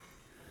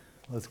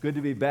Well, it's good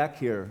to be back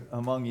here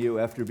among you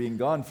after being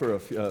gone for a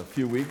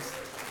few weeks.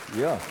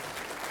 Yeah.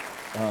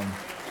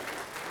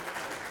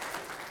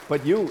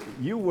 But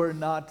you were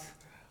not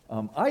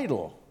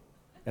idle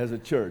as a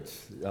church.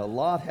 A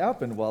lot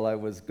happened while I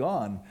was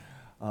gone.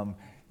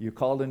 You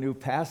called a new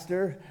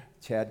pastor,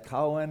 Chad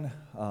Cowan.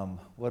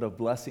 What a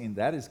blessing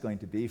that is going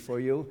to be for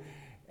you.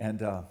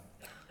 And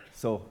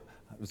so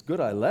it was good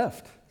I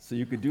left, so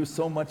you could do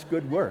so much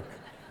good work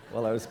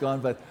while I was gone.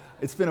 But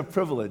it's been a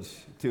privilege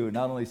to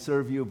not only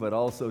serve you, but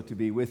also to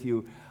be with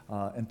you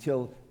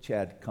until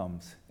Chad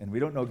comes. And we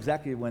don't know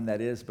exactly when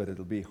that is, but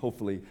it'll be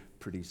hopefully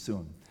pretty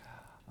soon.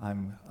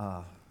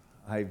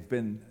 I've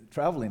been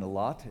traveling a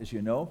lot, as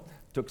you know.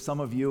 Took some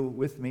of you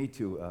with me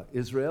to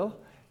Israel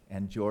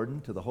and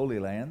Jordan, to the Holy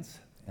Lands.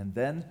 And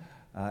then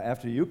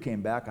after you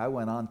came back, I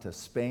went on to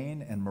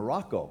Spain and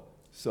Morocco.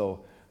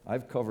 So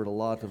I've covered a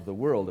lot of the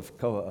world,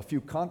 a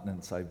few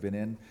continents I've been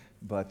in,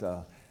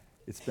 but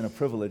it's been a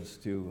privilege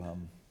to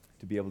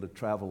be able to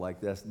travel like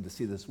this and to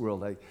see this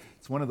world.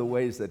 It's one of the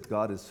ways that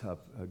God has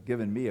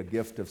given me a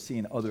gift of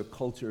seeing other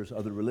cultures,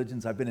 other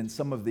religions. I've been in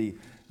some of the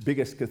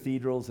biggest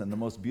cathedrals and the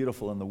most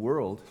beautiful in the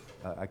world.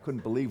 I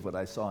couldn't believe what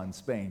I saw in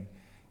Spain.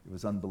 It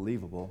was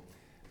unbelievable.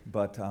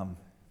 But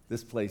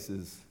this place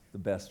is the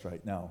best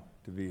right now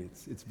to be.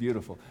 It's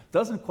beautiful.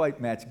 Doesn't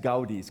quite match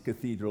Gaudi's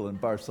cathedral in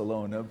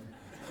Barcelona,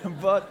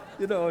 but,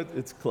 you know,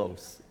 it's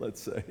close, let's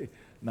say.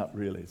 Not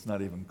really. It's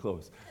not even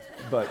close.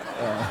 But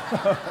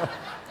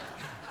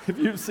if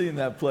you've seen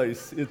that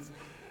place, it's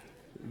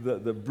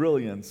the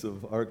brilliance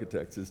of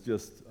architects is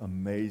just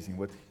amazing.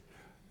 What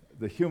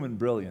the human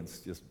brilliance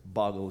just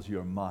boggles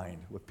your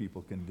mind, what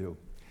people can do.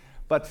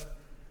 But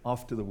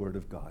off to the Word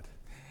of God.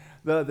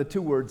 The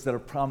two words that are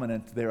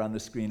prominent there on the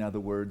screen are the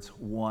words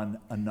one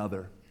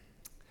another.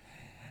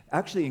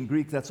 Actually, in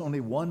Greek, that's only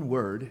one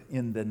word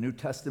in the New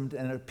Testament,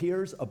 and it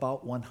appears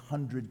about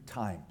 100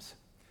 times.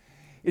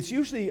 It's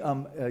usually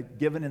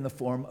given in the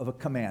form of a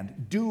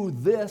command. Do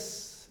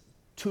this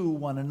to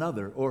one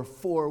another or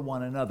for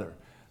one another.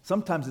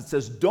 Sometimes it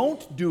says,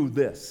 don't do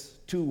this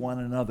to one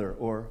another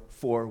or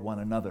for one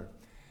another.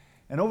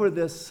 And over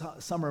this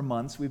summer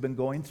months, we've been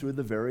going through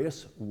the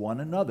various one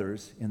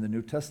another's in the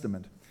New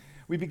Testament.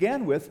 We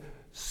began with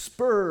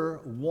spur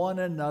one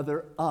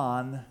another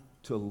on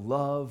to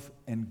love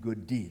and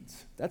good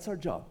deeds. That's our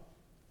job.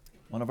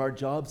 One of our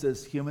jobs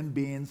as human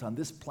beings on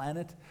this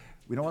planet,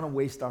 we don't want to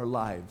waste our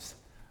lives.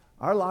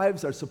 Our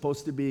lives are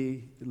supposed to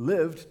be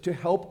lived to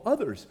help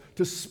others,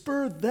 to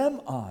spur them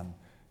on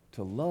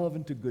to love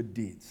and to good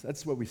deeds.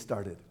 That's where we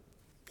started.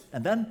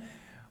 And then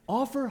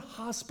offer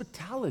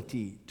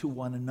hospitality to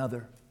one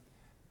another.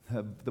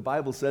 The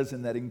Bible says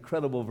in that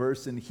incredible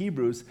verse in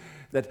Hebrews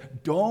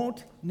that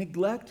don't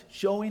neglect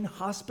showing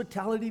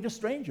hospitality to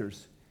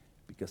strangers,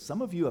 because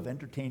some of you have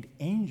entertained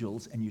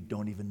angels and you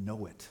don't even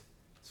know it.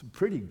 It's a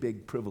pretty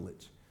big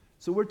privilege.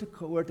 So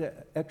we're to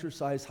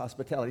exercise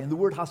hospitality. And the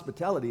word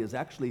hospitality is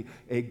actually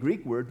a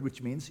Greek word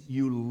which means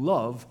you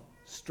love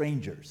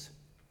strangers.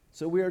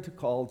 So we are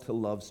called to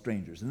love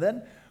strangers. And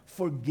then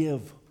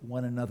forgive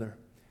one another.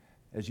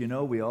 As you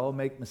know, we all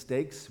make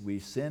mistakes. We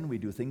sin. We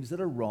do things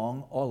that are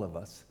wrong, all of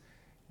us.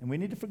 And we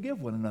need to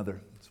forgive one another.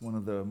 It's one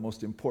of the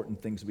most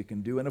important things we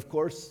can do. And of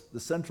course, the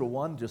central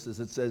one, just as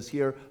it says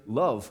here,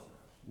 love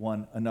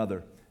one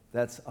another.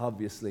 That's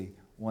obviously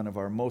one of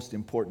our most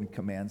important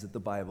commands that the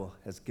Bible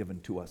has given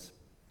to us.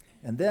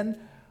 And then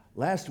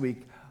last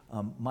week,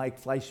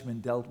 Mike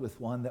Fleischman dealt with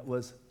one that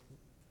was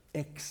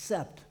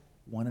accept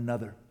one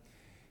another.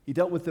 He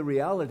dealt with the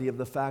reality of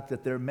the fact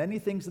that there are many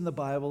things in the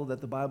Bible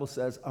that the Bible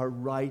says are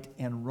right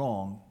and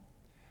wrong.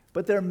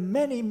 But there are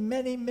many,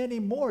 many, many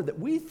more that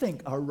we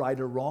think are right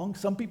or wrong.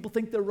 Some people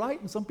think they're right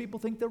and some people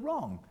think they're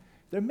wrong.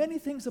 There are many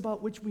things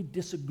about which we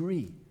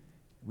disagree.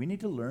 We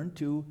need to learn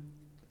to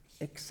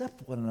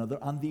accept one another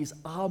on these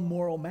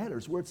amoral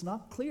matters where it's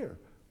not clear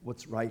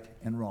what's right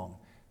and wrong.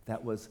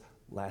 That was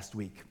last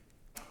week.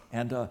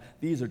 And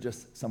these are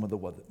just some of the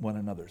one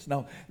another's.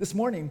 Now, this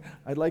morning,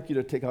 I'd like you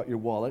to take out your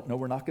wallet. No,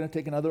 we're not going to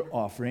take another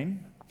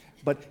offering.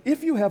 But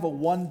if you have a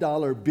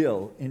 $1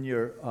 bill in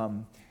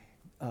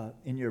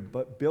your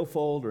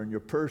billfold or in your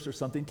purse or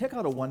something, take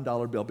out a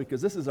 $1 bill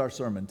because this is our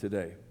sermon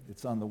today.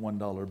 It's on the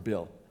 $1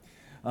 bill.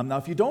 Now,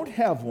 if you don't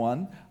have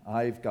one,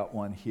 I've got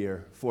one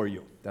here for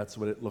you. That's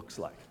what it looks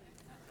like.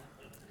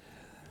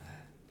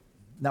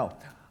 Now,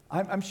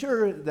 I'm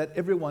sure that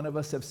every one of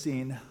us have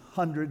seen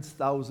hundreds,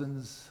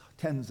 thousands,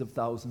 tens of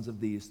thousands of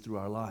these through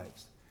our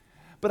lives.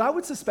 But I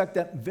would suspect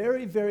that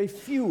very, very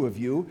few of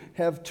you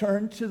have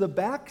turned to the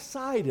back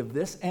side of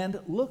this and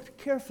looked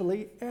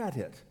carefully at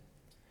it.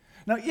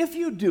 Now, if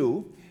you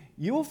do,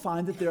 you will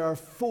find that there are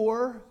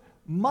 4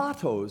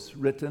 mottos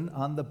written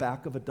on the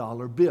back of a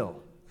dollar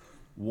bill.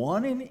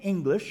 1 in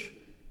English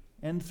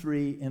and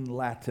 3 in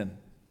Latin.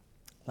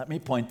 Let me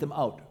point them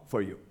out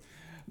for you.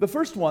 The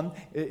first one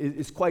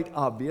is quite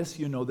obvious.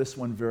 You know this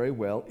one very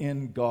well.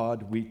 In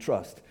God we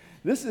trust.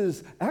 This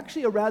is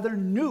actually a rather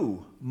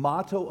new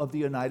motto of the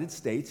United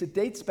States. It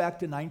dates back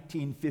to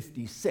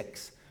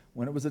 1956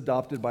 when it was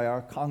adopted by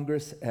our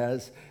Congress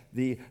as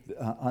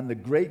on the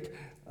great,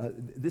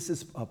 this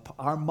is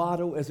our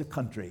motto as a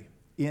country,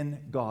 in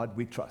God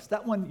we trust.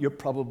 That one you're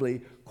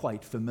probably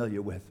quite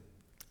familiar with.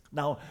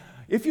 Now,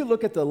 if you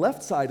look at the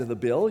left side of the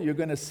bill, you're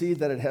going to see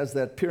that it has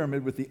that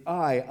pyramid with the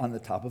I on the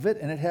top of it,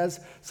 and it has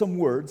some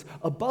words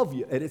above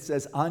you. And it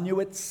says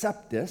Annuit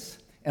Septis,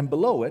 and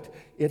below it,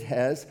 it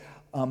has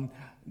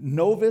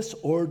Novus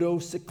Ordo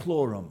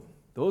Seclorum.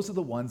 Those are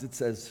the ones it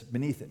says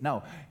beneath it.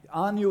 Now,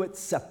 Annuit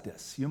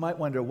Septis. You might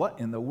wonder, what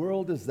in the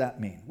world does that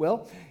mean?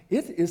 Well,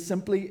 it is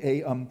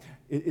simply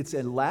it's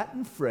a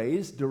Latin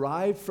phrase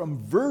derived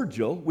from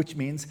Virgil, which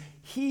means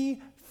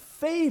he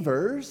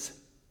favors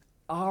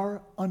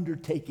our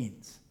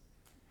undertakings.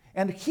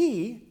 And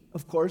he,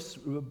 of course,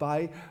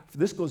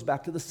 this goes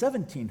back to the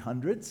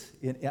 1700s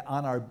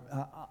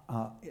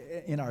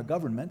in our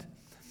government.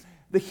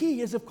 The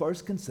he is, of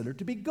course, considered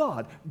to be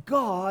God.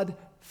 God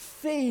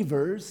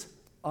favors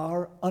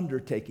our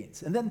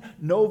undertakings. And then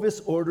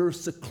Novus Ordo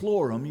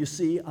Seclorum, you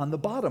see on the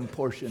bottom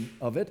portion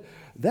of it,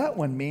 that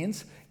one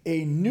means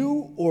a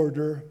new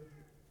order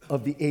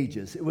of the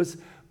ages. It was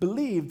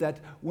believed that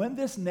when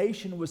this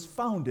nation was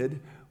founded,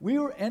 we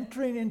were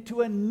entering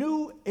into a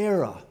new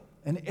era,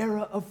 an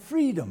era of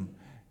freedom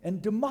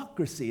and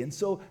democracy. And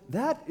so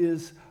that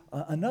is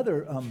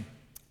another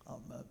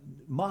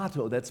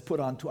motto that's put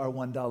onto our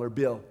 $1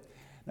 bill.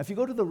 Now, if you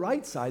go to the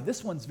right side,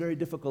 this one's very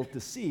difficult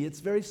to see. It's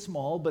very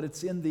small, but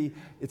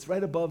it's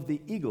right above the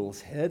eagle's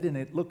head, and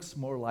it looks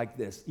more like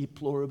this, E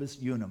pluribus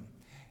unum.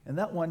 And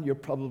that one you're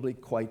probably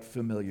quite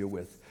familiar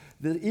with.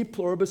 The E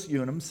pluribus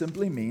unum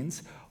simply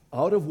means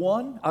out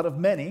of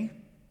many,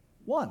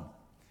 one.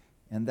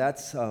 And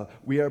that's,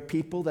 we are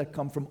people that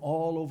come from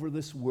all over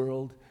this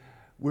world.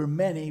 We're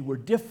many, we're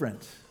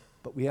different,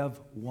 but we have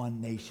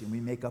one nation. We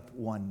make up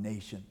one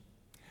nation.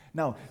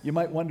 Now, you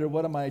might wonder,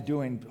 what am I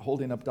doing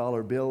holding up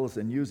dollar bills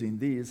and using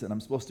these? And I'm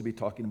supposed to be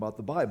talking about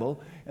the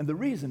Bible. And the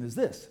reason is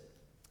this.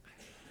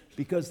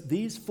 Because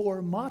these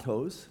four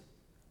mottos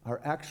are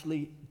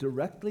actually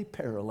directly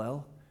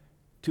parallel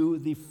to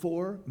the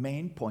four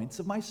main points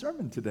of my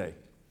sermon today,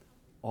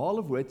 all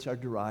of which are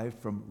derived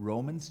from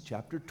Romans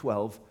chapter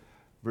 12,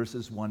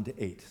 verses 1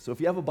 to 8. So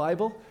if you have a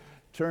Bible,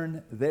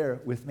 turn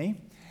there with me.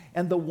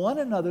 And the one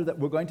another that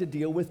we're going to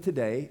deal with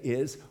today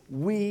is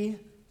we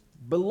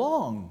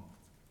belong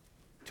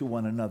to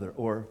one another,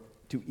 or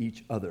to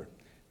each other.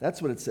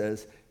 That's what it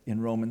says in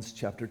Romans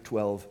chapter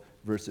 12,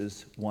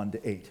 verses 1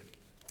 to 8.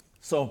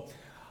 So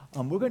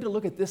we're going to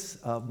look at this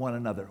one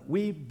another.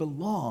 We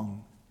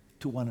belong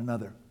to one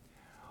another.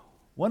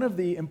 One of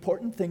the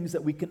important things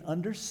that we can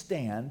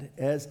understand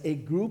as a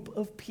group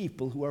of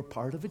people who are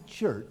part of a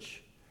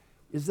church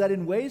is that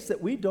in ways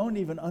that we don't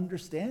even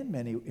understand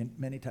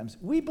many times,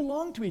 we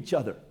belong to each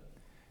other.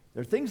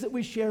 There are things that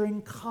we share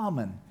in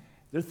common.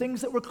 There are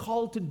things that we're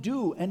called to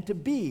do and to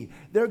be.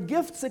 There are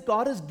gifts that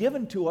God has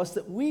given to us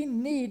that we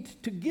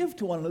need to give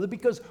to one another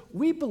because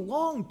we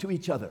belong to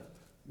each other.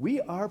 We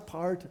are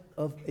part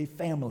of a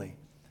family.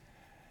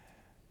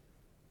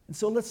 And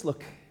so let's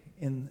look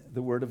in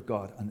the Word of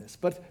God on this.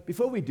 But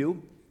before we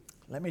do,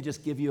 let me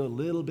just give you a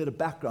little bit of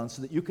background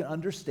so that you can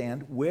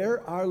understand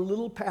where our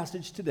little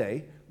passage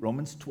today,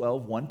 Romans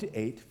 12, 1 to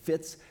 8,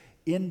 fits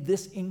in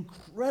this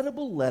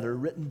incredible letter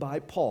written by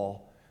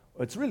Paul.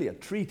 It's really a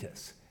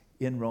treatise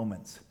in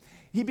Romans.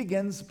 He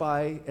begins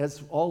by,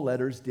 as all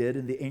letters did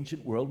in the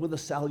ancient world, with a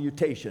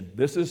salutation.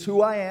 This is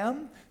who I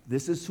am.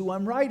 This is who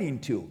I'm writing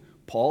to.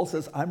 Paul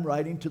says, I'm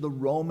writing to the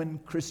Roman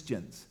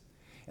Christians.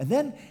 And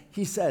then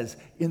he says,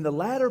 in the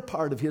latter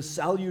part of his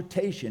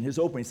salutation, his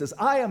opening, he says,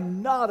 I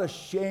am not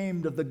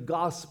ashamed of the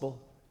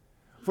gospel,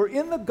 for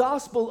in the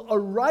gospel a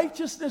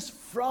righteousness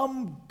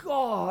from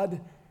God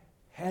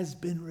has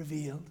been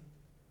revealed.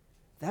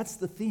 That's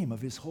the theme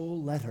of his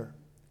whole letter.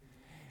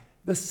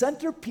 The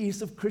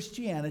centerpiece of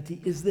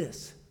Christianity is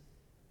this,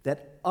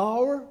 that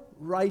our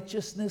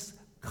righteousness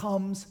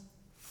comes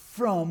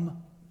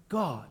from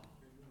God,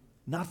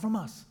 not from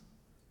us.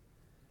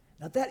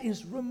 Now that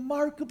is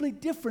remarkably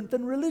different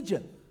than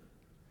religion.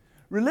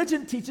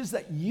 Religion teaches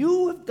that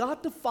you have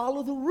got to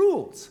follow the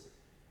rules.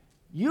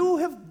 You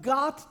have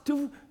got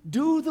to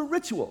do the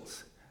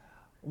rituals.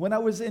 When I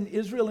was in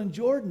Israel and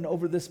Jordan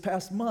over this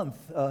past month,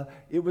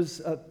 it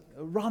was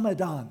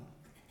Ramadan.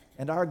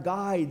 And our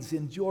guides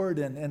in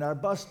Jordan and our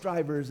bus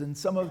drivers and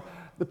some of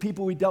the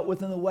people we dealt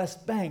with in the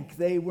West Bank,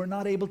 they were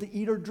not able to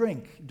eat or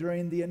drink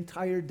during the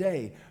entire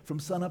day from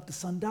sunup to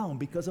sundown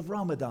because of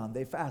Ramadan.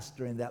 They fast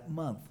during that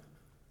month.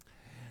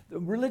 The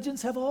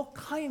religions have all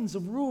kinds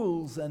of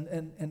rules and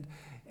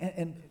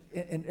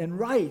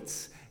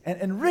rites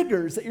and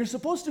rigors that you're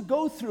supposed to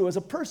go through as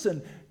a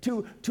person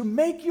to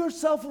make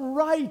yourself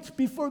right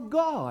before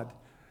God.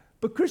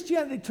 But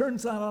Christianity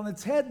turns that on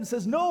its head and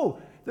says, no,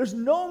 there's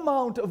no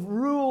amount of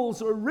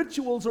rules or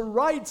rituals or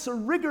rites or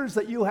rigors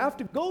that you have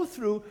to go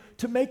through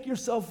to make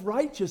yourself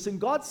righteous in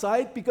God's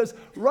sight, because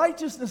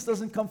righteousness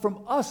doesn't come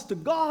from us to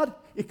God,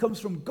 it comes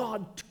from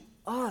God to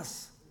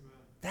us.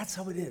 That's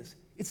how it is.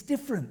 It's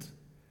different.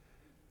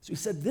 So he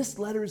said this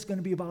letter is going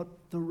to be about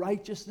the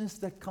righteousness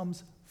that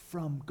comes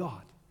from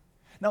God.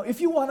 Now,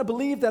 if you want to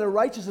believe that a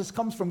righteousness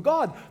comes from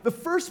God, the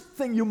first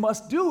thing you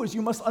must do is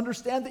you must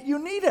understand that you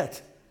need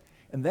it.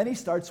 And then he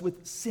starts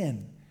with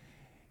sin.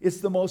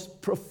 It's the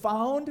most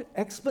profound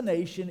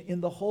explanation in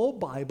the whole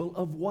Bible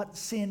of what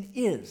sin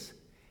is.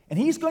 And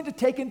he's going to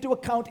take into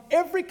account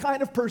every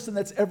kind of person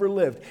that's ever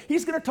lived.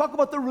 He's going to talk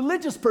about the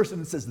religious person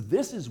and says,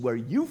 this is where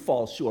you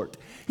fall short.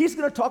 He's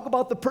going to talk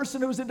about the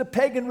person who's into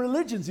pagan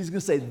religions. He's going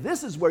to say,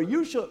 this is where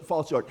you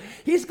fall short.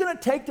 He's going to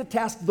take to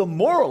task the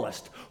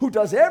moralist who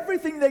does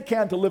everything they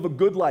can to live a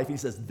good life. He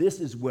says,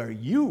 this is where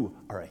you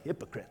are a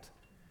hypocrite.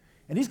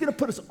 And he's going to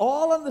put us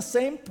all on the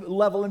same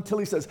level until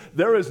he says,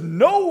 there is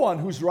no one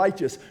who's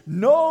righteous.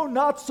 No,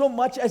 not so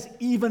much as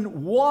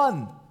even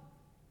one.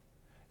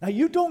 Now,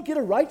 you don't get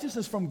a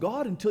righteousness from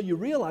God until you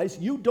realize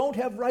you don't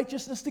have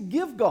righteousness to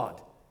give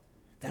God.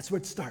 That's where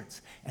it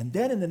starts. And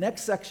then in the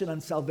next section on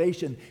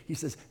salvation, he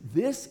says,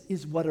 this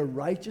is what a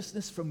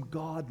righteousness from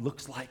God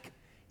looks like.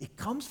 It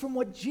comes from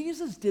what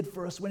Jesus did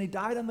for us when he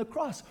died on the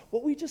cross,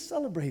 what we just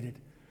celebrated.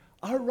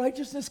 Our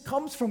righteousness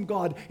comes from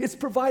God. It's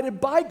provided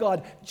by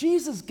God.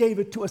 Jesus gave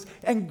it to us.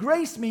 And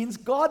grace means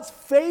God's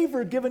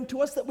favor given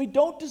to us that we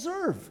don't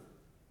deserve.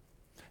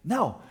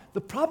 Now,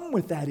 the problem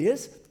with that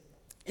is,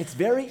 it's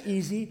very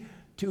easy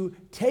to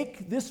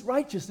take this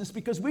righteousness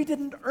because we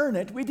didn't earn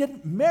it, we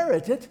didn't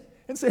merit it,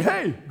 and say,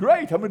 hey,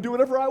 great, I'm going to do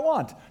whatever I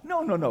want.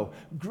 No.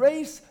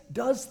 Grace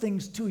does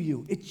things to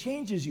you. It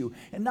changes you.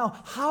 And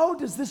now, how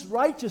does this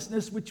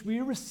righteousness, which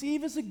we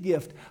receive as a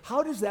gift,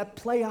 how does that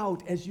play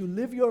out as you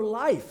live your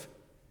life?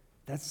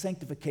 That's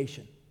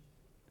sanctification.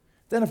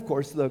 Then, of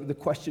course, the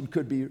question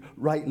could be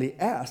rightly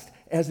asked,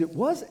 as it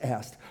was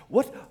asked.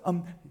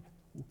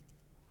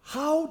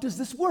 How does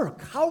this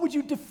work? How would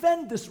you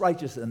defend this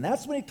righteousness? And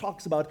that's when he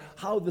talks about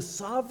how the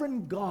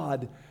sovereign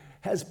God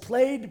has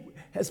played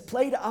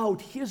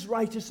out his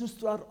righteousness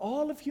throughout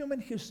all of human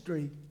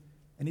history,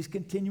 and he's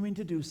continuing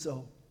to do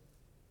so.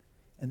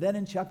 And then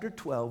in chapter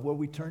 12, where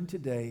we turn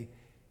today,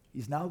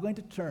 he's now going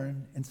to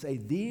turn and say,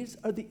 these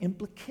are the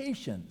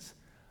implications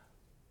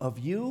of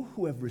you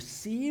who have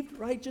received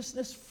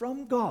righteousness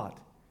from God.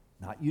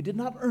 Not you did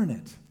not earn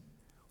it.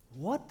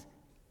 What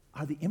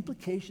are the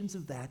implications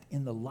of that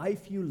in the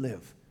life you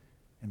live?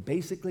 And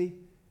basically,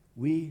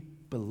 we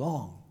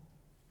belong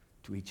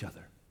to each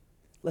other.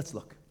 Let's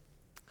look.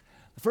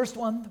 The first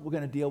one we're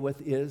going to deal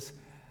with is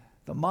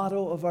the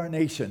motto of our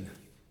nation: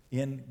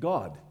 in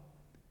God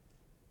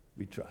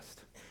we trust.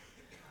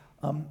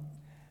 What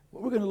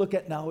we're going to look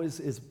at now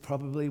is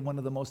probably one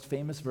of the most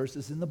famous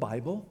verses in the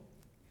Bible.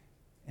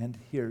 And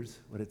here's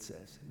what it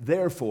says.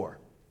 Therefore,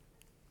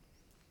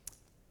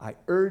 I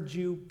urge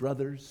you,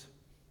 brothers,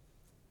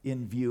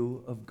 in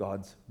view of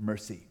God's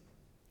mercy.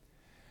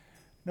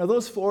 Now,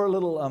 those four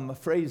little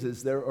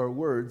phrases there, or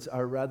words,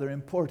 are rather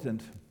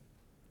important.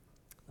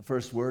 The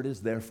first word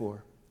is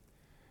therefore.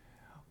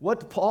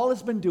 What Paul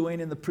has been doing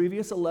in the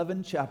previous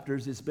 11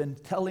 chapters has been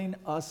telling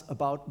us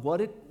about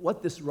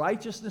what this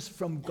righteousness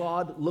from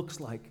God looks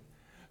like.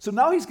 So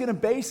now he's going to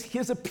base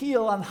his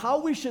appeal on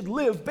how we should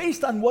live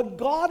based on what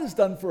God has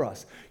done for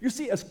us. You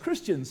see, as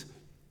Christians,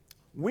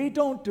 we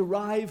don't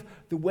derive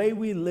the way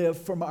we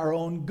live from our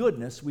own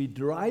goodness. We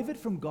derive it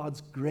from God's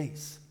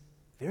grace.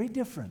 Very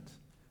different.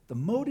 The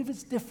motive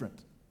is different.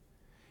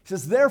 He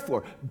says,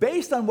 therefore,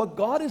 based on what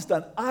God has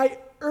done, I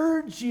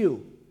urge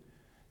you.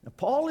 Now,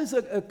 Paul is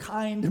a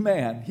kind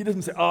man. He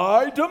doesn't say,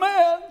 I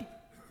demand.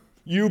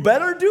 You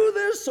better do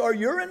this or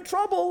you're in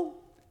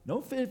trouble. No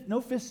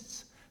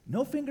fists,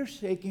 no finger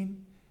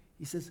shaking.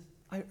 He says,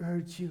 I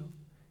urge you.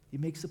 He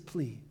makes a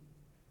plea.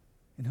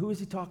 And who is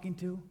he talking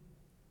to?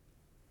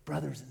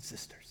 Brothers and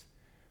sisters.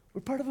 We're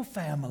part of a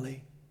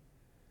family.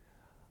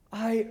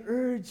 I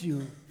urge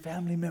you,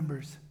 family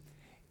members,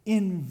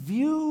 in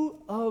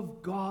view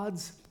of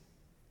God's,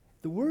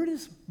 the word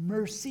is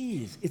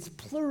mercies. It's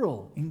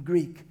plural in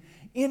Greek.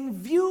 In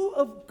view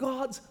of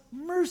God's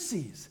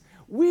mercies.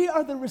 We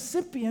are the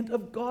recipient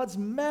of God's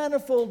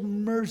manifold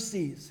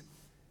mercies.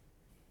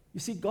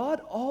 You see,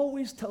 God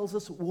always tells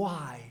us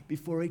why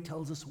before he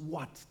tells us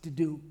what to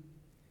do.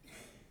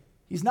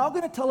 He's now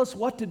going to tell us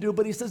what to do,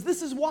 but he says,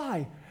 this is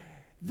why.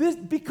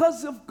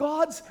 Because of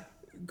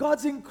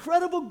God's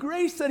incredible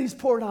grace that he's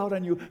poured out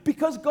on you,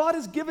 because God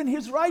has given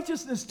his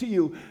righteousness to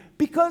you,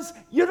 because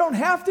you don't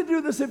have to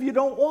do this if you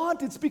don't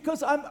want. It's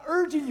because I'm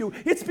urging you.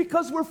 It's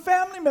because we're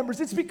family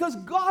members. It's because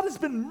God has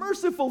been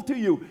merciful to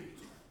you.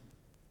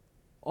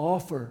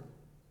 Offer.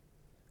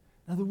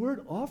 Now the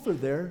word offer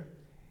there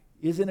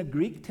is in a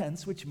Greek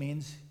tense, which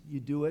means you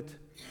do it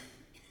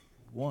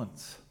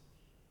once.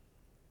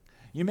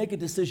 You make a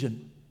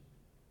decision.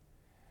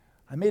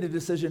 I made a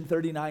decision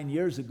 39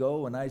 years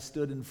ago when I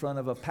stood in front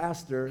of a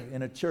pastor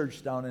in a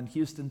church down in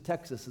Houston,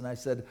 Texas, and I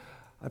said,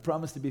 I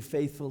promise to be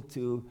faithful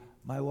to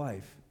my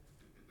wife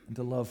and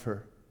to love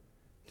her,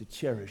 to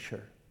cherish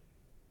her.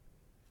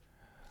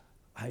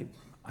 I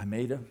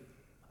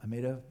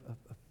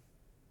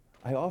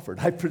offered.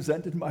 I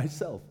presented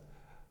myself.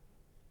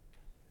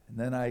 And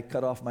then I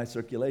cut off my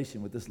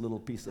circulation with this little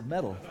piece of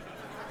metal.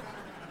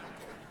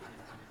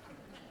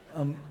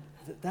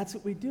 That's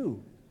what we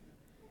do.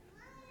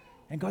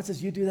 And God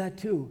says, you do that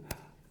too.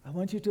 I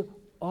want you to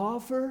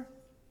offer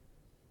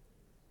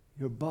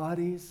your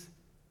bodies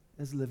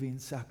as living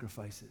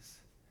sacrifices.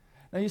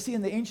 Now you see,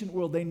 in the ancient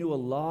world, they knew a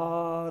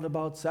lot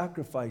about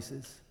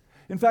sacrifices.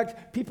 In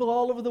fact, people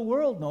all over the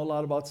world know a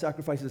lot about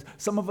sacrifices.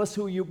 Some of us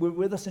who were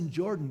with us in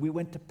Jordan, we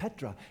went to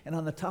Petra. And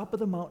on the top of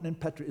the mountain in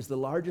Petra is the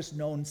largest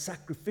known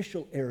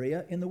sacrificial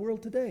area in the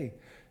world today.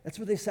 That's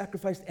where they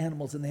sacrificed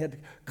animals, and they had to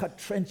cut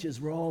trenches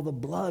where all the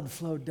blood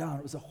flowed down.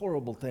 It was a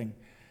horrible thing.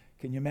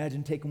 Can you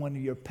imagine taking one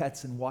of your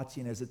pets and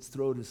watching as its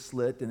throat is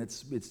slit and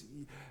it's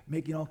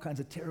making all kinds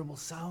of terrible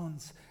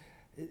sounds?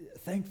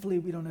 Thankfully,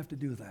 we don't have to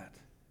do that.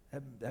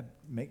 That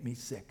make me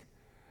sick.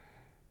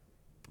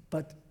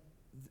 But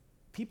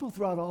people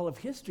throughout all of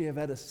history have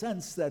had a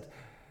sense that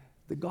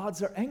the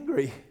gods are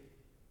angry.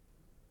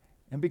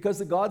 And because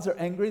the gods are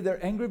angry,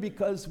 they're angry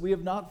because we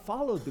have not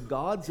followed the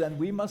gods, and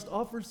we must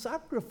offer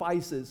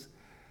sacrifices.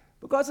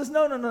 But God says,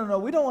 no,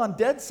 we don't want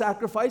dead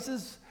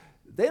sacrifices.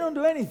 They don't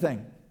do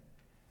anything.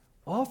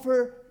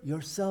 Offer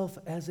yourself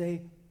as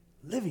a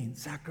living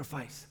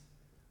sacrifice,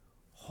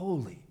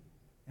 holy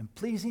and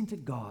pleasing to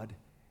God.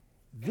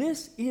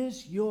 This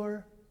is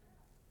your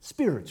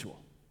spiritual.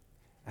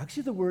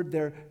 Actually, the word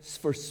there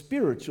for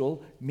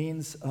spiritual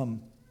means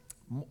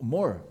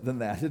more than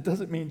that. It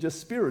doesn't mean just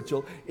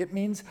spiritual. It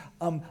means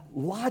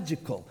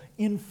logical,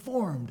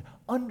 informed,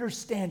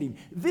 understanding.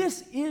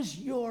 This is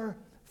your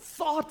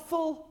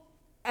thoughtful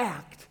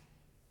act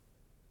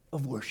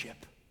of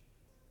worship.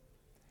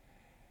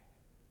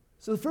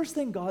 So the first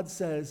thing God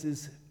says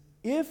is,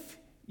 if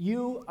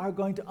you are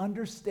going to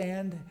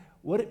understand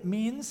what it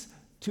means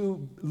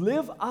to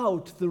live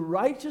out the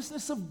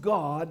righteousness of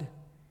God,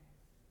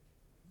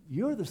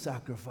 you're the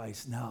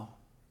sacrifice now.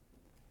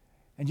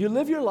 And you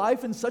live your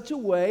life in such a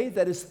way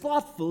that is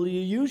thoughtful. You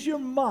use your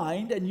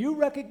mind, and you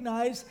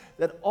recognize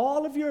that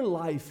all of your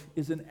life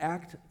is an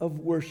act of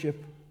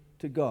worship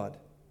to God.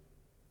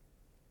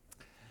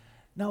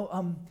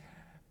 Now,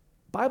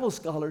 Bible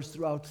scholars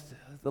throughout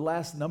the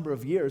last number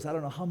of years, I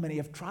don't know how many,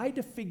 have tried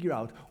to figure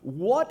out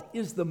what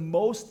is the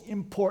most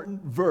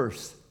important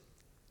verse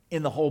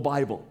in the whole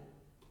Bible.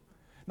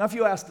 Now, if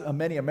you ask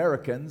many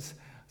Americans,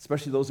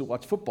 especially those who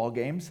watch football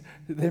games,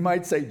 they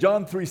might say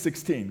John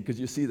 3:16, because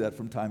you see that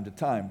from time to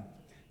time.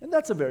 And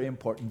that's a very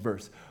important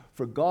verse.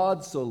 For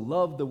God so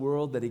loved the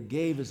world that he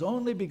gave his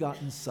only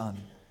begotten Son,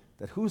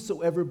 that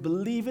whosoever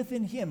believeth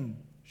in him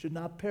should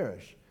not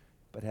perish,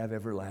 but have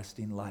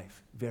everlasting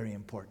life. Very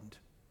important.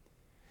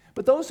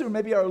 But those who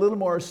maybe are a little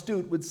more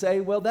astute would say,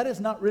 well, that is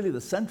not really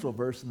the central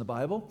verse in the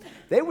Bible.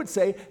 They would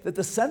say that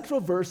the central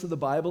verse of the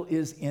Bible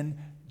is in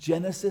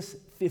Genesis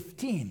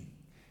 15.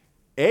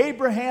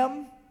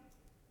 Abraham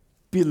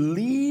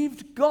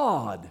believed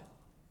God,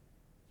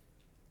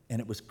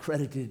 and it was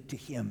credited to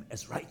him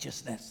as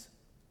righteousness.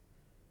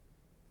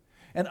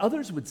 And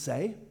others would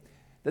say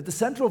that the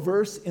central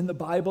verse in the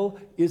Bible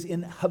is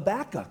in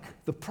Habakkuk,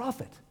 the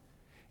prophet.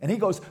 And he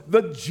goes,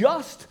 the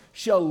just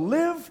shall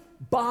live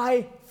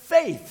by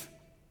faith.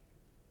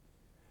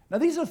 Now,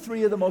 these are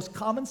three of the most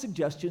common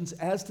suggestions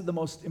as to the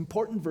most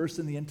important verse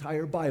in the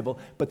entire Bible,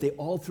 but they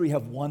all three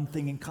have one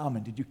thing in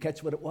common. Did you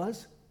catch what it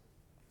was?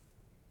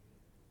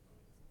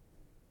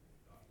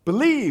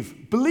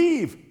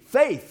 Believe,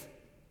 faith.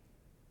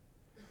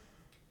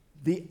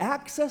 The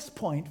access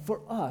point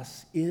for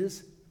us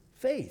is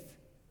faith,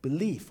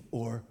 belief,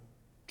 or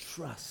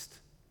trust.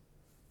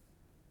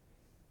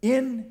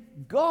 In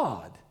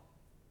God,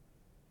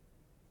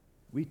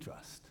 we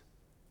trust.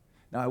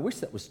 Now, I wish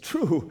that was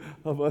true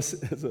of us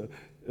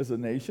as a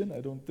nation. I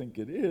don't think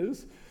it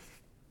is,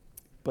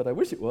 but I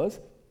wish it was.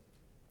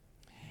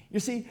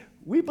 You see,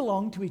 we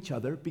belong to each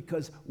other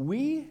because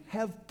we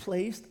have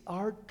placed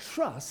our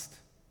trust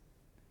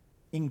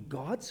in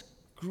God's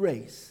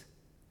grace,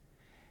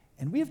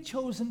 and we have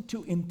chosen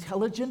to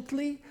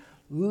intelligently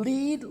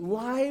lead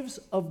lives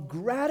of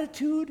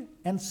gratitude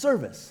and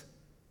service.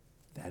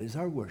 That is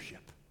our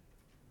worship.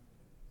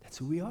 That's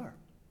who we are.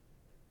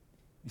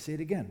 Let me say it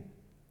again.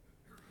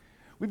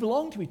 We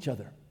belong to each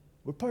other.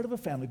 We're part of a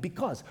family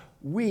because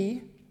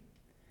we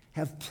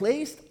have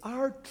placed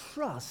our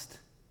trust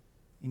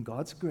in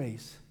God's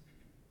grace.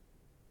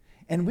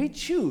 And we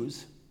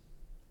choose,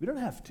 we don't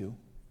have to,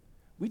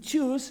 we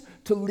choose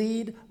to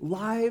lead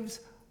lives,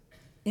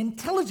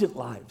 intelligent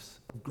lives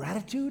of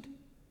gratitude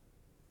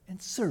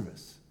and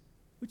service,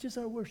 which is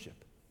our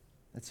worship.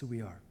 That's who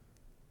we are.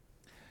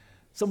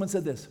 Someone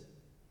said this: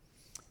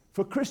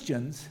 for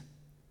Christians,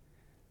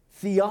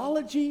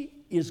 theology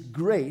is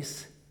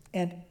grace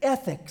and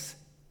ethics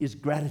is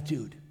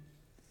gratitude.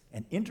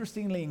 And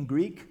interestingly, in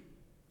Greek,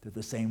 they're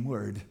the same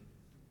word.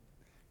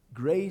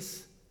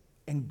 Grace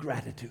and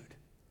gratitude.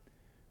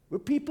 We're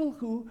people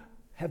who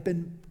have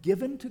been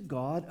given to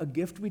God a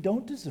gift we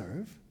don't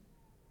deserve.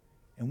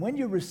 And when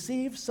you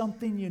receive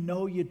something you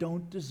know you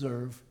don't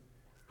deserve,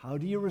 how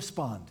do you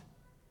respond?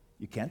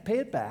 You can't pay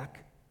it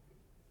back.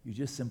 You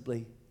just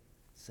simply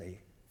say,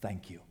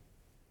 thank you.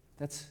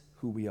 That's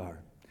who we are.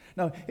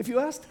 Now, if you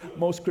asked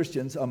most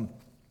Christians,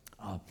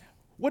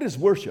 what is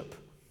worship?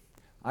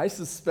 I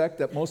suspect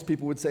that most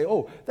people would say,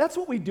 oh, that's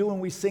what we do when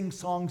we sing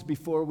songs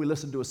before we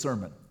listen to a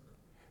sermon.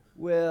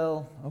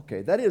 Well,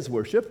 okay, that is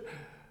worship,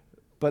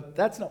 but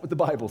that's not what the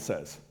Bible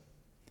says.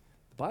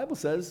 The Bible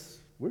says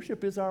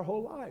worship is our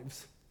whole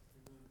lives.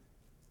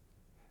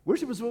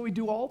 Worship is what we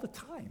do all the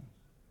time.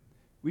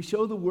 We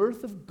show the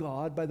worth of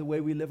God by the way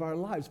we live our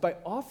lives, by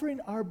offering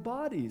our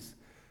bodies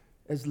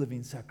as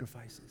living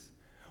sacrifices.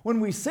 When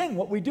we sing,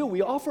 what we do,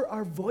 we offer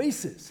our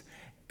voices,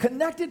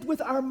 connected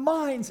with our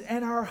minds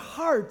and our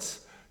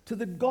hearts to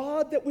the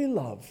God that we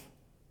love.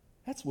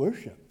 That's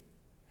worship.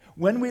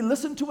 When we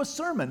listen to a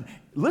sermon,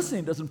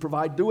 listening doesn't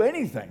do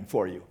anything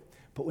for you.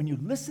 But when you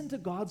listen to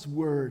God's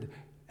word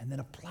and then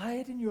apply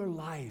it in your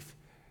life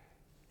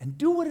and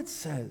do what it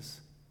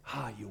says,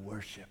 you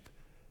worship.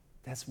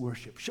 That's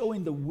worship,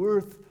 showing the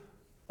worth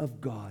of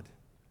God.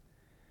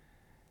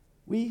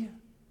 We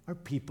are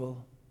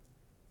people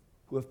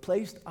who have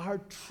placed our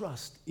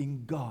trust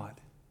in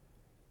God,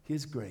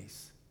 His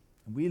grace,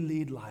 and we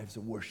lead lives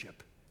of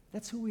worship.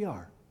 That's who we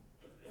are.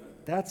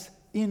 That's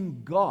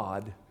in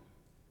God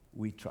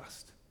we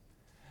trust.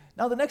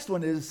 Now the next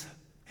one is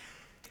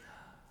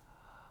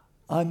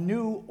a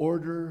new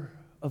order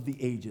of the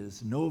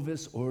ages,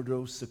 Novus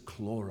Ordo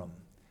Seclorum.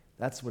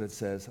 That's what it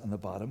says on the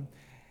bottom.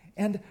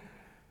 And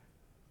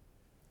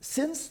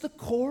since the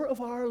core of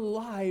our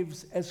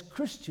lives as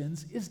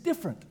Christians is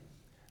different,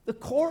 the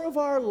core of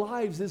our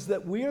lives is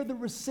that we are the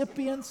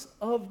recipients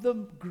of the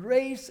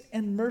grace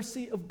and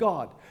mercy of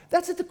God.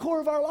 That's at the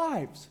core of our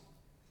lives.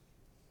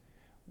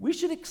 We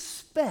should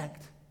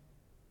expect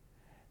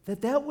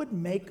that would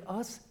make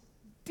us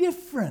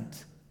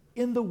different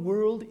in the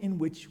world in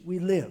which we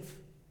live,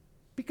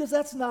 because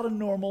that's not a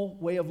normal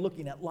way of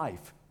looking at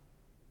life.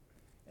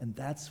 And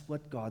that's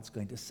what God's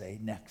going to say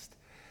next.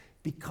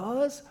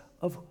 Because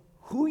of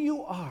who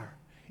you are,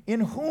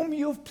 in whom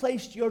you've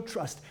placed your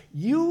trust,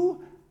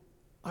 you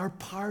are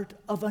part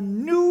of a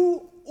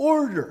new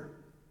order.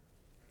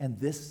 And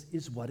this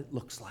is what it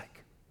looks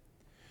like.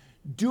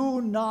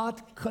 Do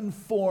not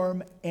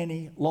conform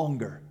any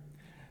longer.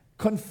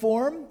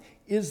 Conform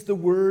is the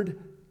word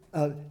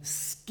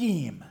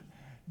scheme.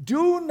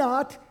 Do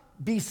not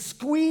be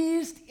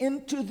squeezed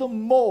into the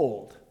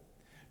mold.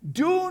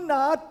 Do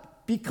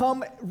not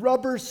become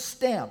rubber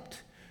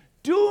stamped.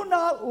 Do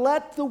not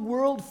let the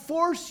world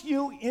force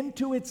you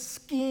into its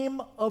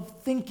scheme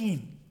of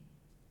thinking.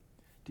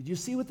 Did you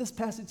see what this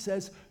passage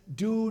says?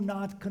 Do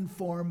not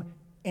conform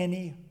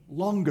any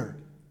longer.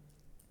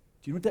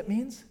 Do you know what that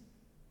means?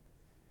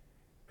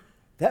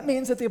 That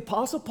means that the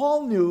Apostle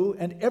Paul knew,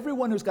 and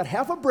everyone who's got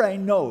half a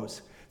brain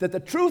knows, that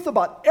the truth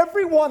about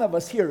every one of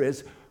us here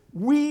is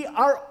we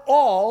are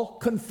all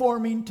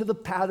conforming to the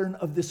pattern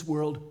of this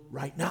world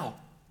right now.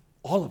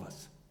 All of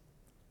us.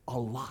 A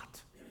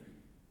lot.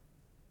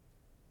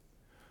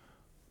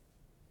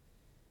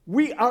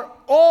 We are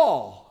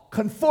all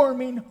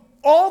conforming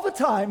all the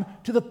time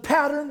to the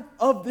pattern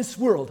of this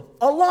world.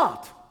 A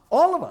lot.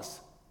 All of us.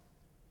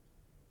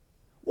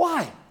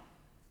 Why?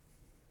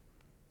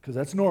 Because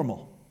that's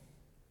normal.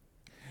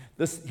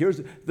 Here's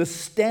the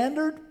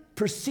standard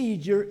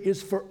procedure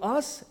is for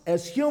us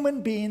as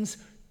human beings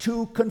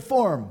to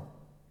conform.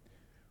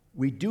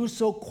 We do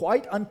so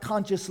quite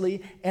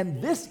unconsciously,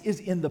 and this is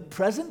in the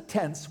present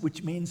tense,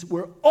 which means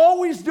we're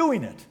always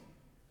doing it.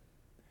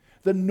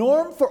 The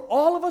norm for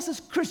all of us as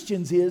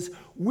Christians is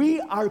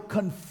we are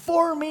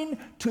conforming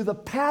to the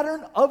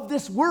pattern of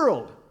this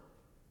world.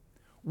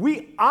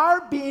 We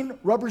are being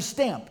rubber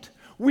stamped.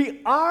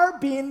 We are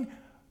being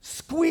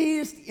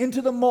squeezed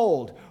into the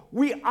mold.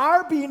 We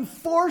are being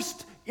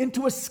forced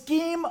into a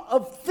scheme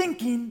of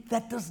thinking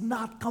that does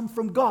not come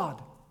from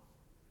God.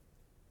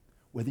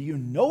 Whether you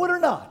know it or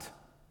not,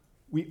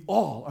 we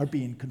all are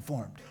being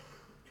conformed.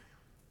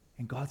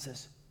 And God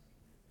says,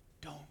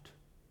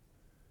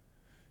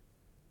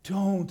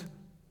 don't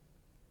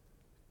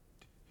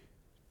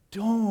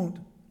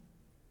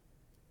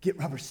get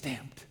rubber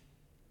stamped.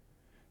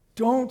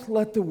 Don't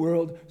let the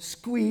world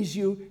squeeze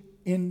you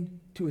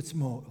into its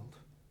mold.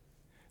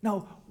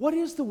 Now, what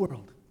is the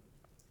world?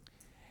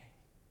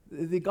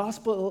 The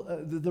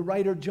gospel, the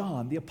writer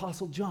John, the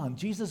apostle John,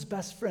 Jesus'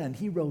 best friend,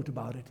 he wrote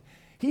about it.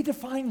 He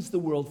defines the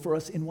world for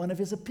us in one of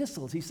his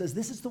epistles. He says,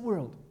 this is the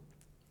world.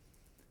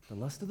 The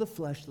lust of the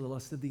flesh, the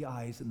lust of the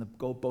eyes, and the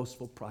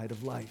boastful pride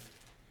of life.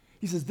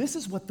 He says, this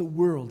is what the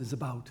world is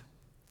about.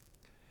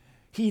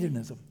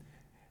 Hedonism.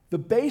 The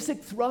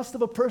basic thrust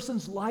of a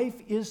person's life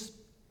is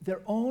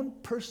their own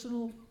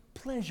personal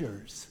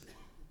pleasures.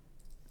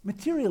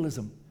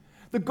 Materialism.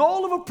 The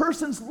goal of a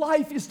person's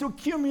life is to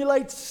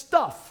accumulate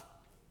stuff.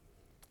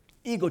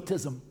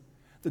 Egotism.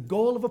 The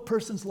goal of a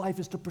person's life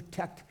is to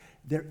protect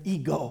their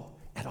ego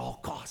at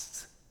all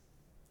costs.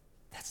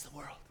 That's the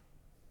world.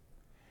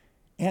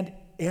 And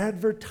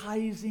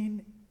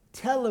advertising,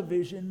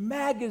 television,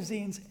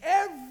 magazines,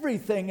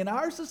 everything in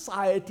our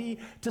society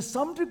to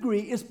some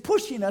degree is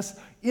pushing us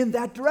in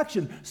that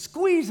direction,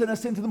 squeezing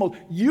us into the mold.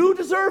 You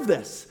deserve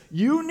this.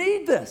 You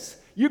need this.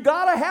 You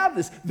gotta have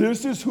this.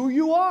 This is who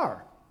you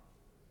are.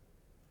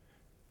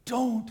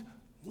 Don't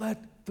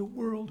let the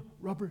world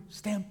rubber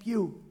stamp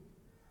you.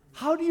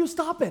 How do you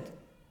stop it?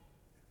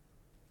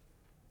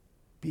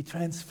 Be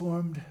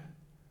transformed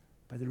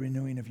by the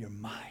renewing of your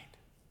mind.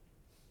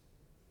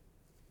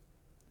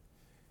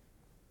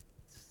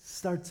 It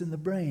starts in the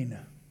brain.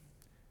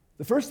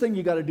 The first thing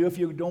you got to do if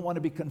you don't want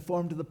to be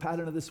conformed to the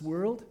pattern of this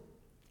world,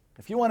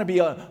 if you want to be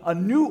a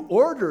new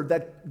order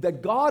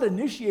that God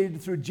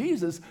initiated through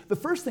Jesus, the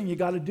first thing you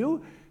got to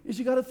do is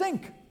you got to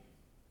think,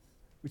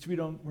 which we're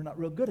not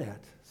real good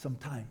at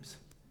sometimes.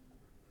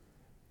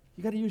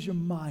 You got to use your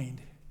mind.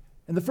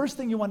 And the first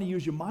thing you want to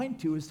use your mind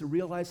to is to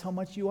realize how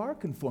much you are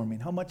conforming,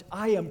 how much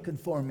I am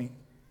conforming.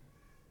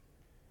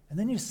 And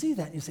then you see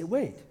that and you say,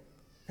 wait,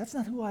 that's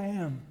not who I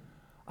am.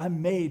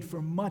 I'm made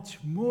for much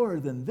more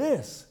than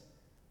this.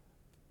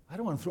 I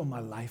don't want to throw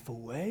my life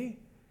away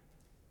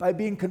by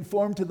being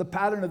conformed to the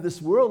pattern of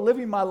this world,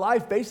 living my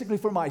life basically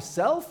for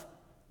myself.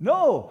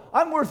 No,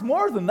 I'm worth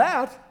more than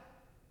that.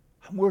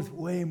 I'm worth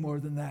way more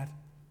than that.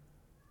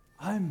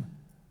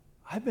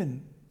 I've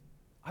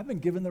been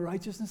given the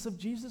righteousness of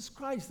Jesus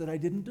Christ that I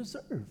didn't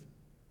deserve.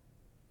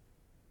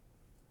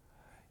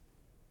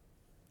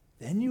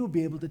 Then you will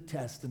be able to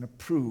test and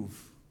approve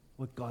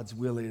what God's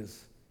will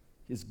is,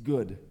 His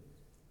good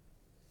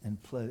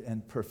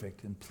and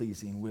perfect and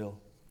pleasing will.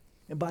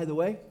 And by the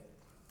way,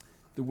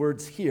 the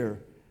words here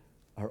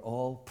are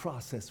all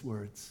process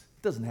words.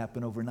 It doesn't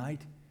happen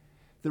overnight.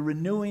 The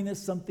renewing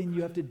is something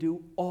you have to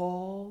do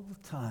all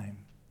the time.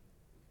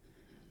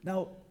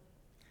 Now,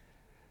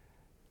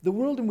 the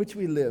world in which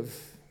we live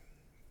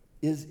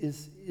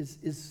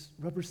is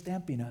rubber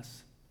stamping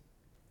us.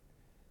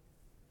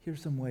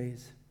 Here's some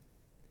ways.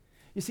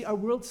 You see, our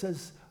world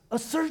says,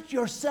 assert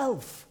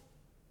yourself.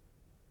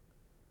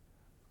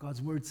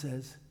 God's word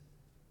says,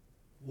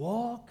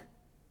 walk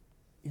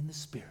in the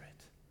Spirit.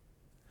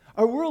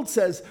 Our world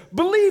says,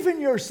 believe in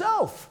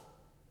yourself.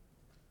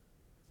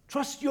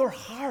 Trust your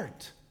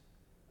heart.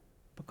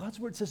 But God's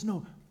word says,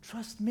 no,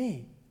 trust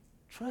me.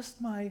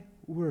 Trust my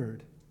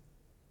word.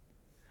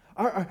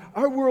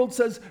 Our world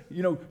says,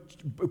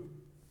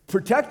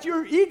 protect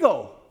your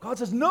ego. God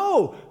says,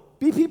 no,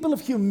 be people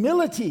of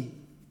humility.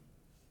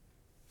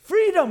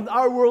 Freedom,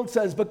 our world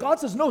says, but God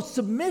says, no,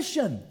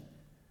 submission.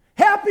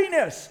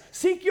 Happiness,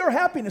 seek your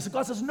happiness. And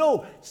God says,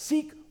 no,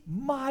 seek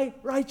my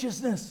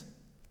righteousness.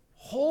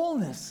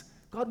 Wholeness.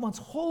 God wants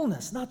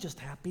wholeness, not just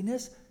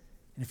happiness.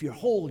 And if you're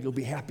whole, you'll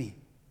be happy.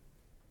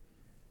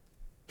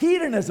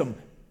 Hedonism.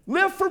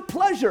 Live for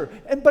pleasure.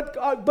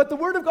 But the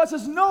Word of God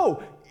says,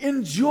 no,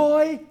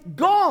 enjoy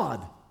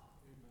God.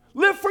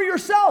 Live for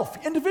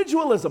yourself.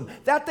 Individualism.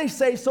 That, they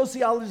say,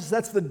 sociologists,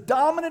 that's the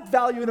dominant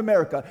value in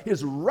America,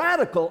 is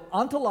radical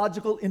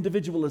ontological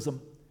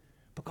individualism.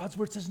 But God's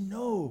Word says,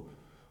 no,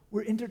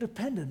 we're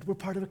interdependent. We're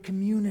part of a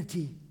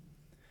community.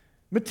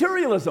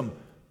 Materialism.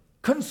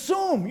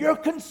 Consume. You're a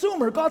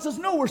consumer. God says,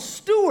 no, we're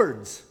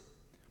stewards.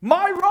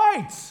 My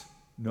rights.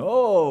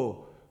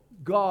 No,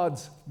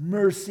 God's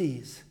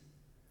mercies.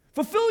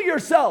 Fulfill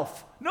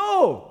yourself.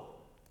 No,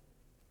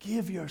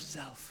 give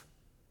yourself.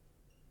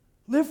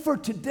 Live for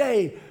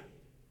today.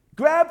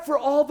 Grab for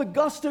all the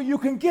gusto you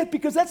can get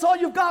because that's all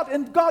you've got.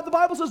 And God, the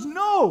Bible says,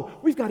 no,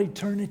 we've got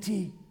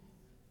eternity.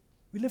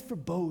 We live for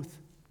both.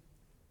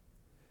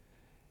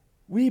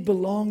 We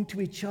belong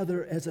to each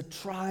other as a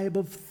tribe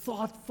of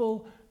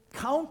thoughtful,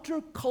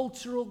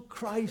 countercultural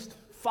Christ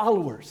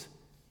followers.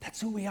 That's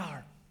who we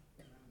are.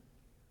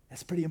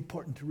 That's pretty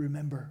important to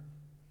remember.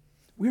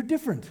 We're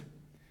different,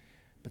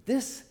 but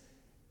this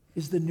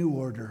is the new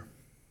order.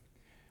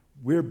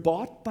 We're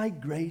bought by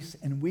grace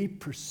and we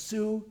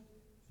pursue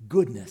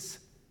goodness,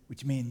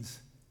 which means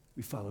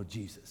we follow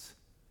Jesus.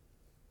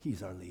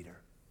 He's our leader.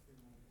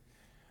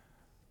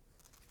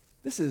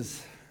 This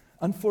is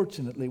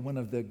unfortunately one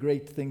of the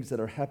great things that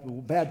are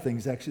happening, bad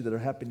things actually that are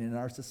happening in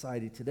our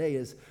society today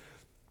is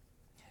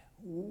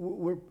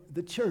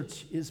the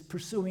church is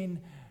pursuing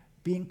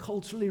being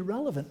culturally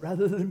relevant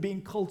rather than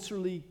being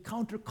culturally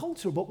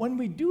countercultural. But when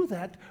we do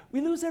that, we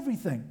lose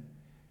everything.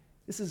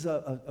 This is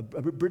a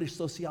British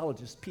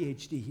sociologist,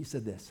 PhD. He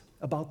said this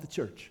about the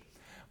church.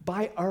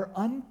 By our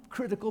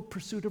uncritical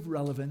pursuit of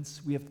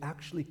relevance, we have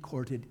actually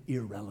courted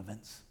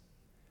irrelevance.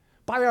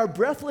 By our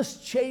breathless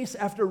chase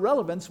after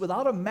relevance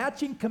without a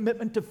matching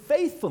commitment to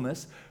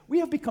faithfulness, we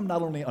have become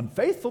not only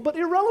unfaithful, but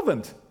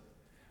irrelevant.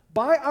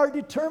 By our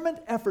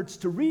determined efforts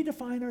to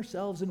redefine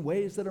ourselves in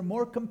ways that are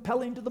more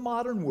compelling to the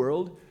modern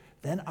world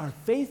than are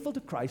faithful to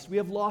Christ, we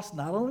have lost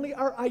not only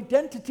our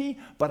identity,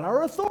 but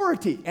our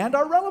authority and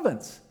our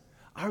relevance.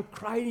 Our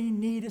crying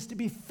need is to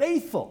be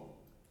faithful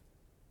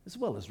as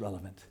well as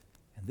relevant.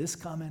 And this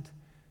comment,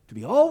 to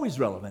be always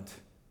relevant,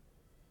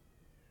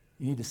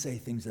 you need to say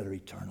things that are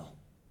eternal,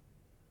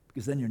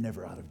 because then you're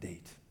never out of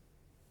date.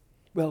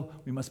 Well,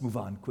 we must move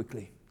on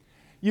quickly.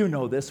 You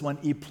know this one,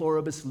 e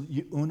pluribus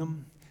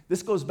unum.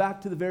 This goes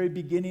back to the very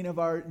beginning of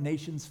our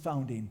nation's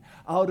founding.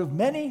 Out of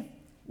many,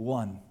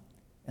 one.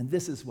 And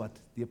this is what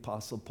the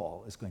Apostle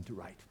Paul is going to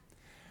write.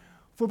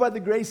 For by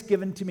the grace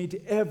given to me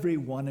to every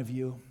one of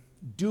you,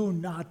 do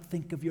not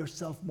think of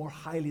yourself more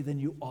highly than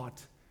you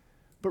ought,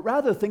 but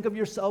rather think of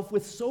yourself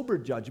with sober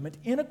judgment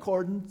in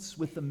accordance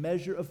with the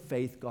measure of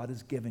faith God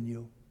has given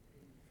you.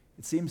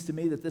 It seems to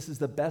me that this is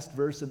the best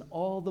verse in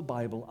all the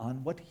Bible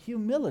on what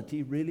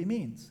humility really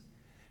means.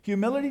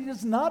 Humility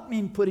does not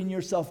mean putting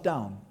yourself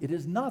down. It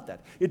is not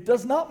that. It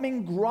does not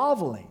mean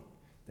groveling.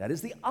 That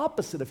is the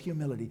opposite of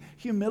humility.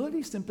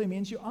 Humility simply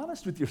means you're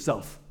honest with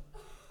yourself.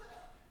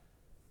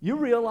 You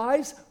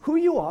realize who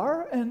you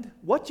are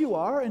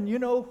and you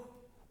know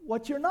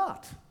what you're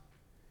not.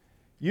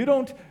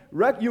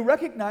 You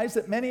recognize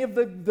that many of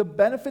the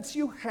benefits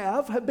you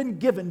have been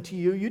given to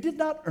you. You did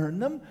not earn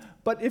them,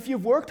 but if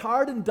you've worked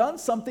hard and done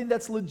something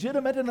that's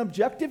legitimate and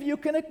objective, you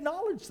can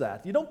acknowledge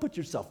that. You don't put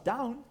yourself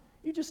down.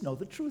 You just know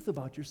the truth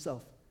about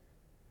yourself.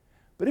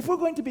 But if we're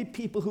going to be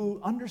people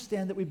who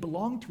understand that we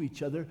belong to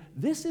each other,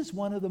 this is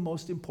one of the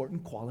most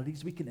important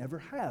qualities we can ever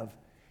have.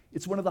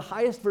 It's one of the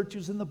highest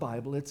virtues in the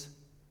Bible. It's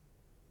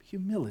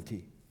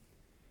humility.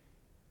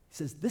 He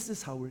says, this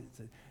is how we're...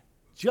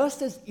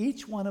 Just as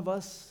each one of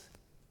us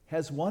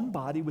has one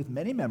body with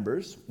many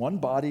members, one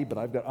body, but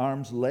I've got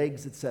arms,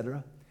 legs,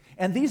 etc.,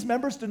 and these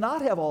members do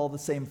not have all the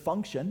same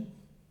function,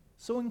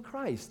 so in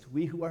Christ,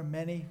 we who are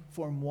many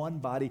form one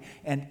body,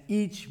 and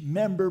each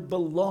member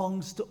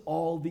belongs to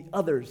all the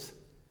others.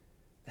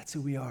 That's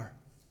who we are.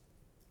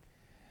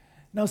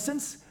 Now,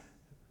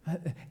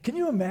 can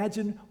you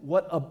imagine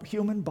what a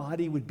human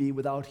body would be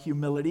without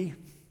humility?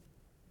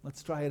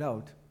 Let's try it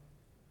out.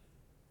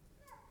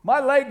 My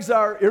legs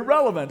are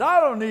irrelevant. I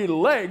don't need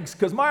legs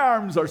because my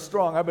arms are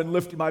strong. I've been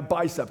lifting my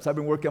biceps. I've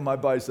been working on my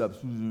biceps.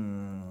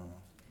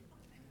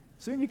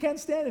 Soon you can't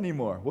stand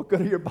anymore. What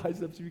good are your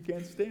biceps if you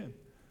can't stand?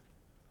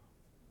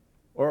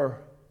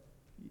 Or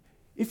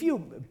if you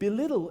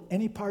belittle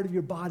any part of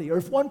your body, or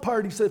if one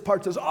part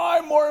says,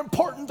 I'm more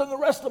important than the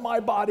rest of my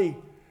body,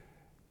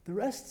 the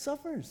rest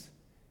suffers.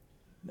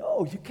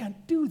 No, you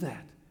can't do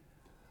that.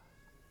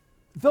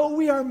 Though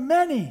we are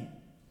many,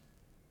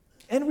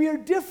 and we are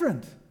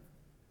different,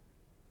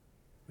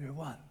 we are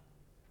one.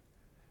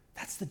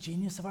 That's the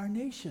genius of our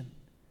nation.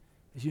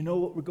 As you know,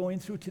 what we're going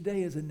through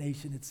today as a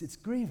nation, it's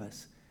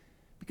grievous.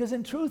 Because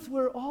in truth,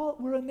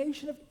 we're a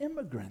nation of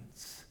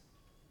immigrants.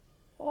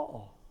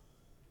 All.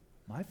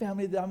 My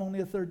family, I'm only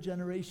a third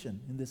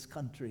generation in this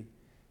country,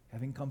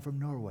 having come from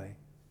Norway.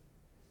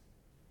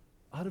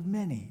 Out of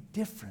many,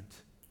 different,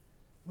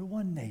 we're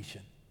one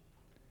nation.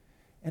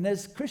 And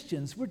as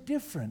Christians, we're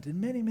different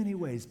in many, many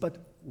ways, but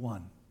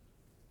one.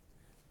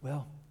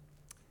 Well,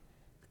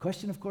 the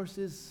question, of course,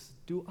 is,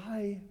 do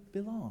I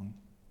belong?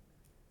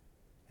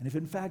 And if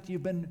in fact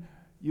you're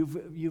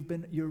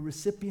a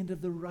recipient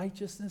of the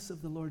righteousness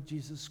of the Lord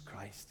Jesus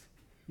Christ,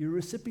 you're a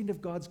recipient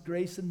of God's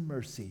grace and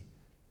mercy,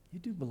 you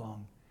do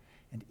belong.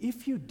 And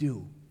if you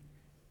do,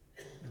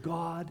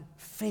 God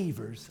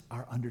favors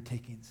our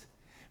undertakings.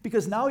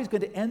 Because now he's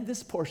going to end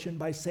this portion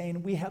by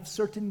saying we have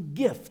certain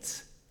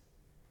gifts.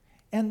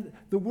 And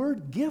the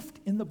word gift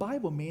in the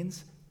Bible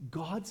means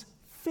God's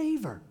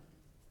favor.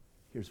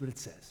 Here's what it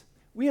says.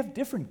 We have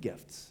different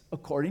gifts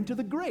according to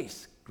the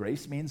grace.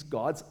 Grace means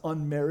God's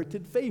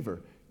unmerited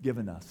favor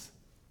given us.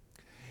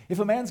 If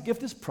a man's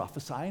gift is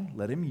prophesying,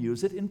 let him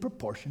use it in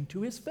proportion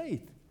to his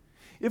faith.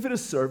 If it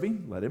is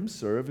serving, let him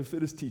serve. If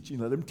it is teaching,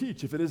 let him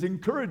teach. If it is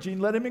encouraging,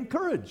 let him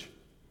encourage.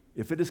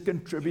 If it is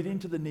contributing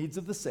to the needs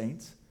of the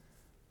saints,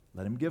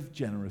 let him give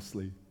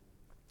generously.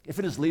 If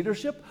it is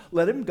leadership,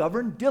 let him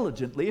govern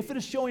diligently. If it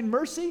is showing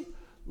mercy,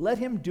 let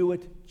him do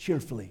it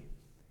cheerfully.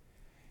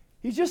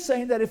 He's just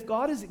saying that if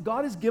God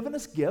has given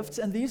us gifts,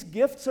 and these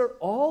gifts are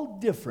all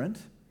different,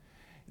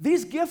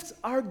 these gifts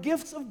are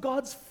gifts of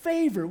God's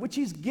favor, which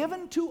he's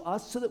given to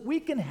us so that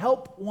we can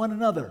help one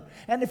another.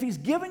 And if he's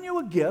given you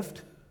a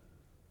gift,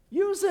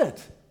 use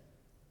it.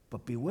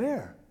 But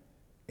beware,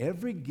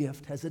 every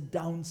gift has a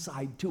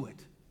downside to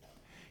it.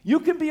 You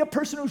can be a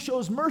person who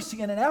shows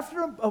mercy, and then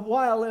after a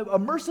while, a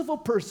merciful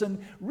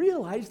person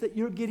realizes that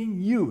you're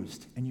getting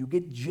used, and you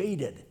get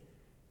jaded,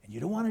 and you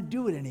don't want to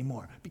do it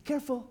anymore. Be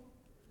careful.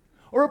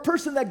 Or a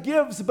person that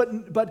gives,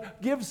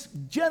 but gives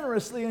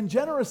generously and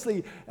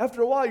generously.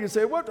 After a while, you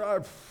say, "What?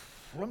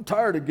 I'm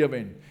tired of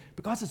giving."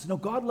 Because it's no,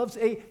 God loves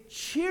a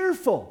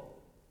cheerful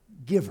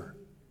giver.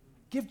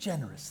 Give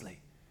generously.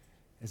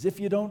 As if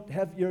you don't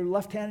have your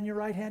left hand and your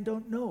right hand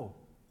don't know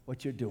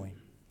what you're doing.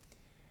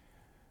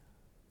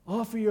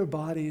 Offer your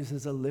bodies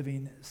as a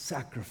living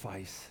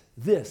sacrifice.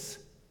 This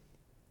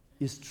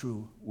is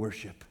true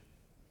worship.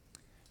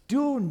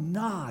 Do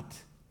not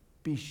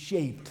be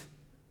shaped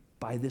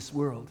by this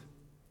world.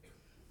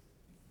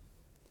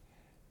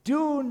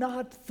 Do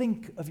not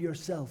think of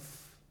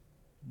yourself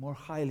more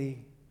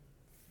highly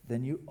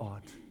than you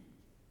ought.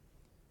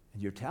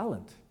 And your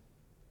talent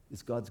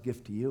is God's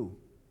gift to you.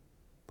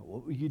 But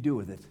what will you do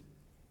with it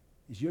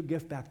is your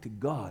gift back to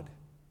God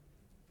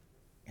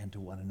and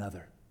to one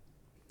another.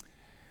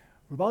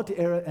 We're about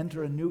to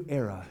enter a new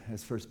era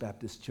as First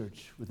Baptist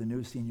Church with a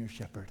new senior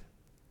shepherd.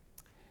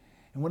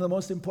 And one of the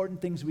most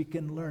important things we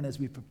can learn as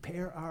we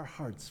prepare our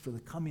hearts for the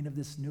coming of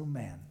this new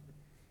man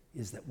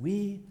is that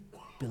we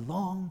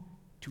belong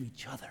to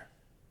each other.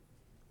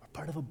 We're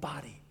part of a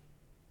body.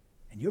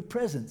 And your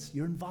presence,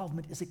 your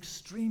involvement is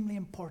extremely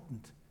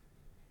important,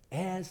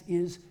 as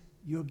is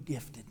your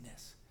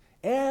giftedness,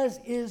 as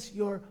is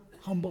your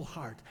humble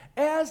heart,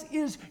 as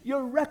is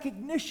your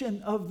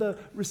recognition of the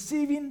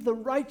receiving the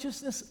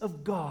righteousness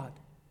of God.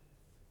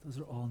 Those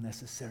are all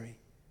necessary.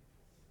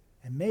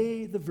 And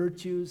may the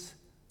virtues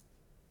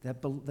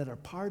that are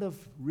part of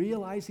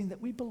realizing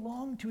that we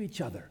belong to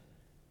each other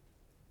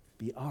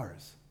be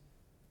ours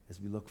as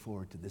we look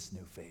forward to this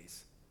new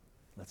phase.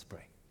 Let's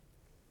pray.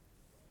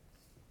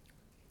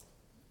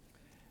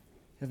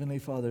 Heavenly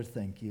Father,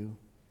 thank you.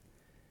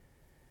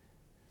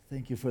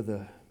 Thank you for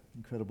the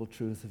incredible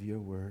truth of your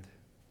word,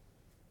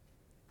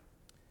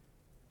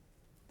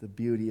 the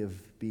beauty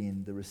of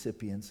being the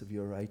recipients of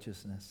your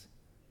righteousness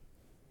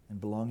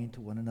and belonging to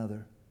one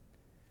another.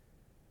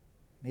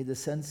 May the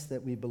sense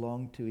that we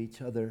belong to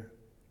each other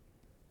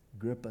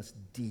grip us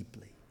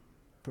deeply,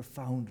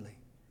 profoundly,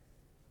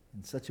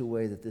 in such a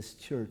way that this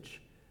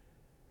church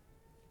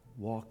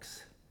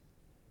walks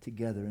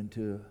together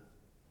into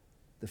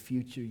the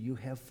future you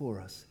have for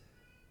us,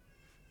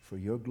 for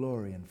your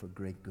glory and for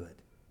great good.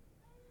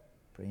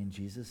 Pray in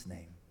Jesus'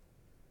 name.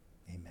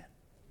 Amen.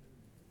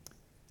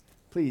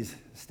 Please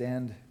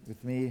stand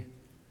with me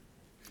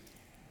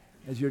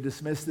as you're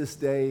dismissed this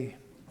day.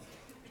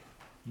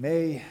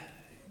 May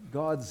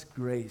God's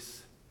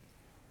grace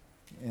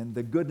and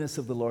the goodness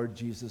of the Lord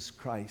Jesus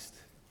Christ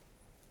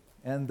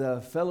and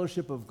the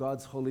fellowship of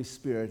God's Holy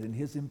Spirit and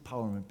his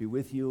empowerment be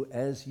with you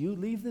as you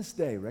leave this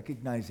day,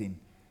 recognizing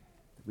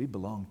that we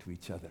belong to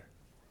each other.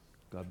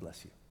 God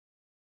bless you.